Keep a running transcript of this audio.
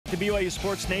To BYU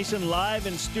Sports Nation, live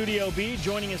in Studio B.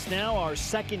 Joining us now, our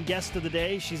second guest of the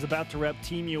day. She's about to rep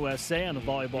Team USA on the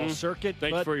volleyball circuit.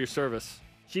 Thanks for your service.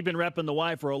 She's been repping the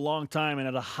Y for a long time and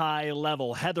at a high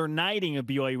level. Heather Gneiting of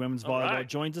BYU Women's Volleyball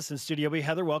joins us in Studio B.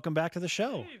 Heather, welcome back to the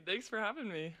show. Hey, thanks for having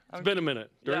me. It's been a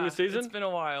minute. During the season? It's been a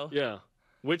while. Yeah.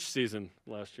 Which season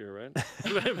last year, right?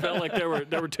 It felt like there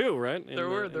were two, right? There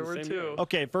were two. Year.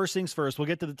 Okay, first things first. We'll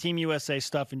get to the Team USA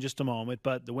stuff in just a moment,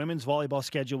 but the women's volleyball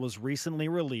schedule was recently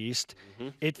released.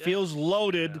 It feels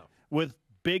loaded with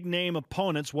big-name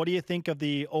opponents. What do you think of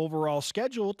the overall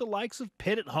schedule with the likes of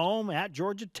Pitt at home, at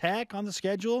Georgia Tech on the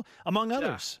schedule, among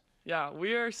others? Yeah,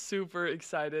 we are super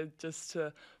excited just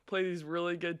to play these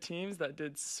really good teams that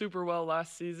did super well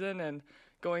last season, and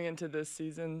going into this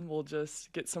season, we'll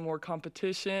just get some more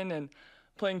competition. And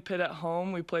playing Pitt at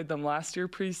home, we played them last year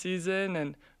preseason,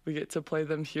 and we get to play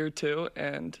them here too.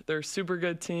 And they're a super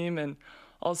good team, and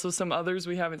also some others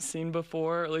we haven't seen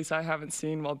before, or at least I haven't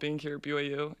seen while being here at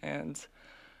BYU. And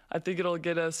I think it'll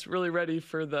get us really ready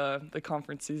for the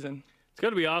conference season. It's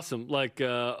going to be awesome. Like,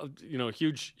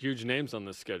 huge names on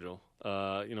this schedule.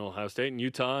 Ohio State and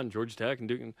Utah and Georgia Tech and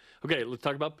Duke. Okay, let's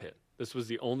talk about Pitt. This was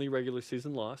the only regular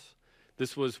season loss.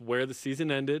 This was where the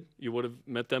season ended. You would have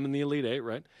met them in the Elite Eight,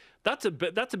 right? That's a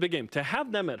big game. To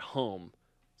have them at home,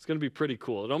 it's going to be pretty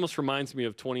cool. It almost reminds me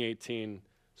of 2018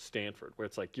 Stanford, where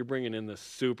it's like you're bringing in this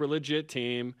super legit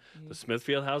team. The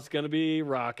Smithfield House is going to be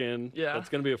rocking. Yeah. That's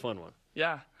going to be a fun one.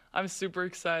 Yeah, I'm super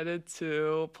excited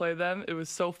to play them. It was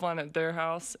so fun at their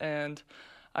house, and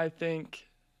I think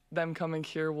them coming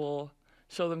here will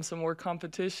show them some more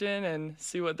competition and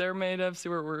see what they're made of, see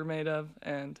what we're made of,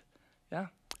 and yeah.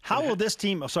 How will this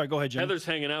team – sorry, go ahead, Jim. Heather's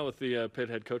hanging out with the Pitt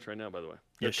head coach right now, by the way.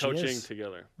 They're coaching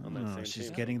together on that same she's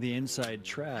team. getting the inside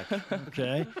track.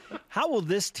 Okay. How will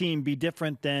this team be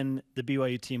different than the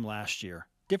BYU team last year?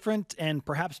 Different and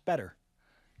perhaps better?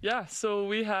 Yeah, so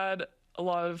we had a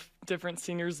lot of different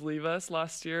seniors leave us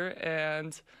last year,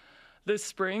 and this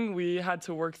spring we had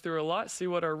to work through a lot, see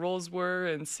what our roles were,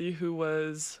 and see who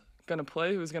was going to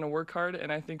play, who was going to work hard,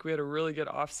 and I think we had a really good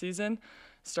off season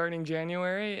starting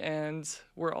January, and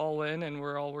we're all in and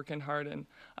we're all working hard, and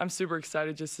I'm super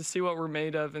excited just to see what we're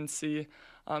made of and see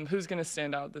who's going to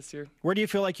stand out this year. Where do you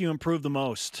feel like you improved the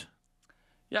most?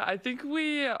 Yeah, I think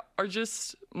we are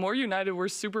just more united. We're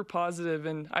super positive,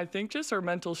 and I think just our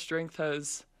mental strength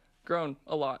has grown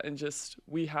a lot, and just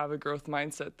we have a growth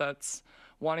mindset that's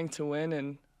wanting to win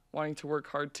and wanting to work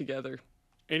hard together.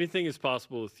 Anything is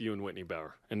possible with you and Whitney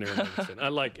Bauer and Aaron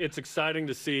Anderson. It's exciting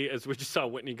to see, as we just saw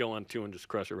Whitney go on 2 and just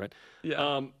crush it, right?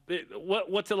 Yeah.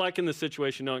 What's it like in this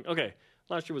situation knowing, okay,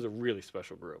 last year was a really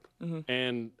special group.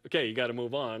 And, okay, you got to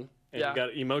move on. And you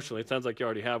got emotionally, it sounds like you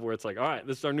already have, where it's like, all right,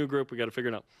 this is our new group. We got to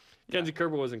figure it out. Kenzie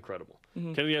Kerber was incredible.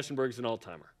 Kennedy Eschenberg's an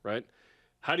all-timer, right?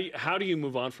 How do you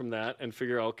move on from that and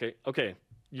figure out, okay,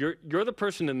 you're the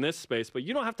person in this space, but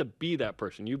you don't have to be that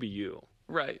person. You be you.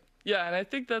 Right. Yeah, and I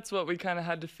think that's what we kind of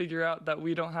had to figure out, that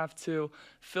we don't have to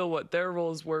fill what their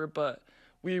roles were, but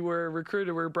we were recruited,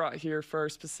 we were brought here for our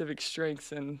specific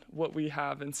strengths and what we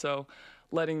have, and so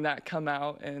letting that come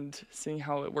out and seeing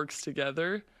how it works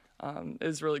together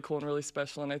is really cool and really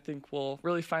special, and I think we'll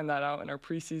really find that out in our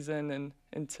preseason and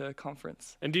into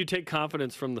conference. And do you take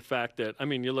confidence from the fact that,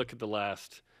 you look at the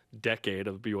last decade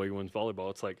of BYU women's volleyball,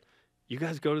 it's like, you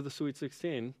guys go to the Sweet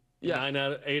 16, 8 out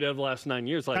of the last 9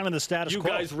 years. Like, kind of the status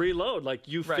quo. You guys reload,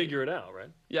 you figure it out, right?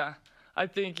 Yeah. I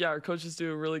think, our coaches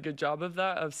do a really good job of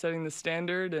that, of setting the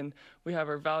standard, and we have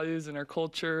our values and our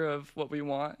culture of what we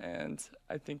want, and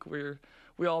I think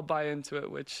we all buy into it,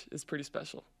 which is pretty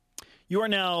special. You are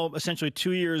now essentially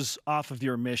 2 years off of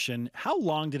your mission. How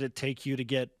long did it take you to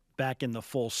get back in the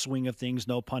full swing of things,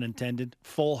 no pun intended,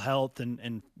 full health,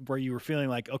 and where you were feeling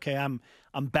like, okay, I'm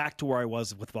back to where I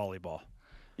was with volleyball?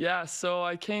 Yeah, so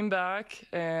I came back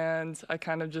and I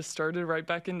kind of just started right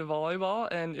back into volleyball,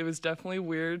 and it was definitely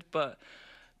weird, but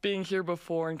being here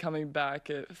before and coming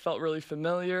back, it felt really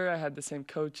familiar. I had the same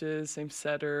coaches, same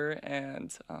setter,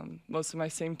 and most of my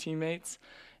same teammates,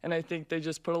 and I think they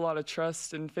just put a lot of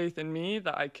trust and faith in me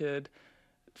that I could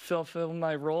fulfill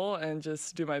my role and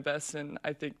just do my best, and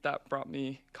I think that brought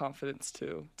me confidence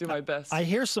to do my best. I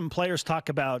hear some players talk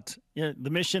about the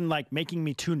mission like making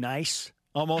me too nice.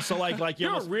 Almost so like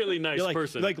you're a really nice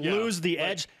person. Lose the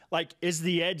edge. Is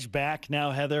the edge back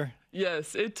now, Heather?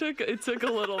 Yes, it took a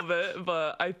little bit,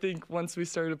 but I think once we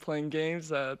started playing games,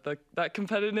 that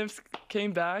competitiveness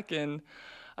came back, and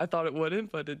I thought it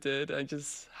wouldn't, but it did. I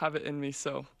just have it in me.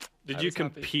 So did you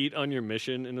compete on your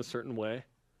mission in a certain way?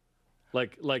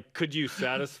 Like could you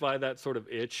satisfy that sort of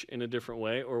itch in a different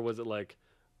way, or was it like,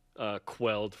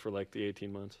 quelled for like the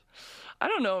 18 months? I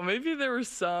don't know. Maybe there were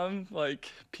some like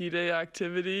P-Day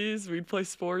activities. We'd play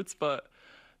sports, but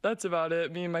that's about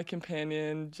it. Me and my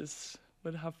companion just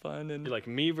would have fun. And You're like,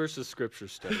 me versus scripture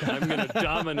study. I'm going to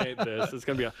dominate this. It's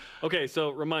going to be okay,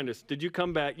 so remind us. Did you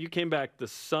come back? You came back the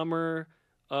summer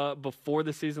before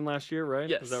the season last year, right?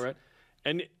 Yes. Is that right?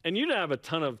 And you didn't have a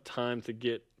ton of time to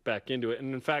get back into it.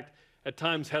 And in fact, at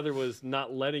times Heather was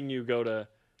not letting you go to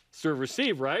serve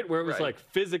receive, right? Where it was like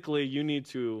physically you need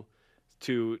to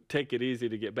take it easy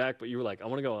to get back, but you were like, I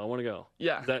want to go.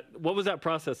 Yeah. What was that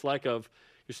process like of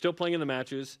you're still playing in the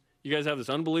matches? You guys have this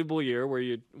unbelievable year where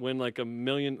you win like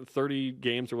 30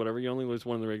 games or whatever. You only lose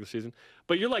one in the regular season.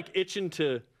 But you're like itching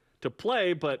to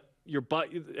play, but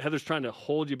Heather's trying to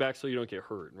hold you back so you don't get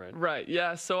hurt, right? Right,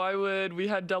 yeah. So we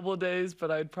had double days,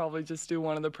 but I'd probably just do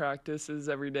one of the practices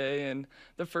every day. And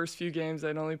the first few games,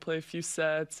 I'd only play a few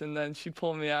sets, and then she'd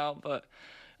pull me out. But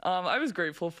I was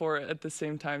grateful for it at the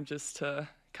same time, just to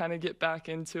kind of get back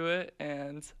into it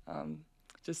and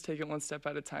just take it one step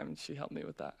at a time, and she helped me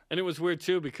with that. And it was weird,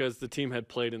 too, because the team had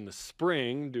played in the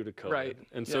spring due to COVID. Right.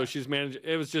 And so she's managed.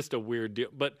 It was just a weird deal.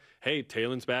 But, hey,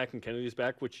 Taylon's back and Kennedy's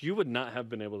back, which you would not have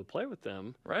been able to play with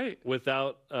them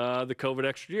without the COVID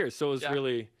extra year. So it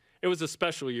was it was a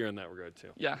special year in that regard,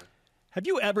 too. Yeah. Have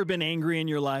you ever been angry in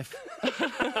your life?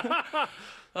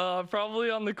 Probably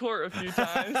on the court a few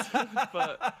times,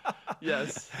 but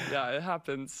yes, yeah, it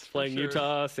happens. Playing sure.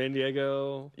 Utah, San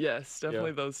Diego. Yes,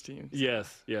 definitely those teams.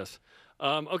 Yes.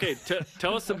 Okay,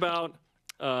 tell us about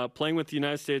playing with the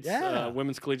United States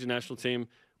Women's Collegiate National Team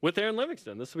with Erin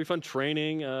Livingston. This will be fun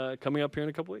training coming up here in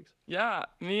a couple weeks. Yeah,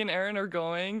 me and Erin are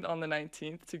going on the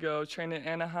 19th to go train in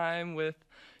Anaheim with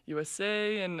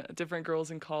USA and different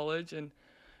girls in college, and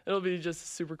it'll be just a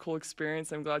super cool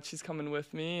experience. I'm glad she's coming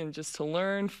with me, and just to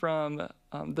learn from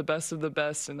the best of the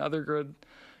best and other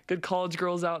good college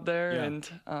girls out there, and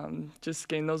just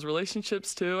gain those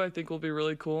relationships too. I think will be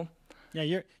really cool.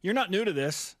 Yeah, you're not new to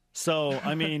this, so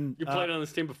I mean, you played on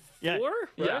this team before,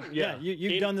 right? Yeah.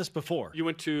 You've done this before. You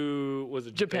went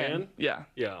to Japan? Yeah.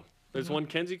 There's one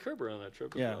Kenzie Kerber on that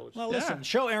trip. Yeah. Well, listen,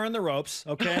 show Erin the ropes,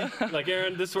 okay? Like,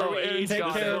 Erin, this is where we Erin's take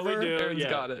care of her. Erin's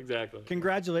got it. Exactly.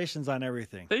 Congratulations on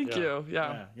everything. Thank you.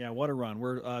 Yeah. What a run.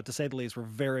 We're, to say the least, we're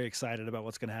very excited about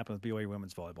what's going to happen with BYU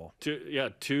women's volleyball.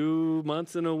 2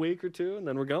 months and a week or two, and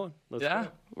then we're going. Let's go.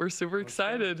 We're super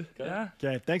excited. Okay.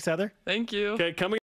 Okay, thanks, Heather. Thank you. Okay, coming